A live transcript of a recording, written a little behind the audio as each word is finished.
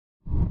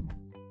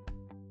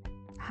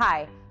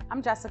Hi,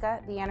 I'm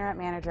Jessica, the Internet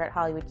Manager at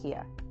Hollywood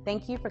Kia.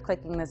 Thank you for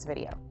clicking this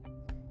video.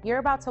 You're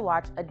about to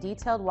watch a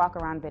detailed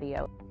walk-around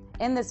video.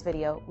 In this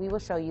video, we will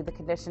show you the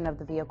condition of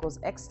the vehicle's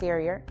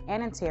exterior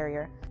and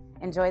interior.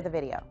 Enjoy the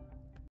video.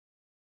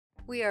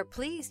 We are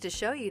pleased to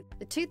show you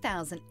the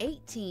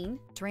 2018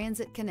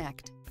 Transit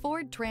Connect.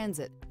 Ford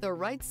Transit, the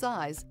right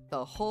size,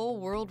 the whole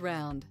world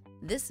round.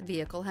 This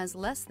vehicle has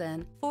less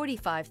than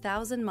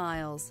 45,000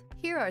 miles.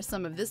 Here are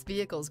some of this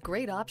vehicle's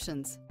great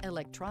options: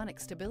 electronic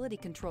stability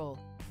control,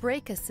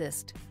 brake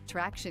assist,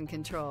 traction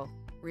control,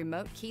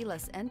 remote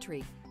keyless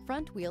entry,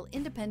 front wheel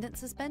independent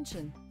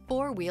suspension,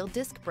 four-wheel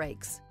disc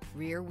brakes,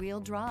 rear wheel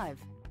drive,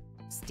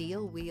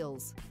 steel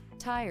wheels,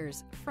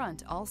 tires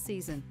front all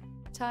season,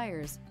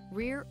 tires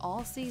rear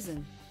all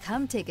season.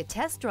 Come take a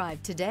test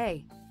drive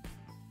today.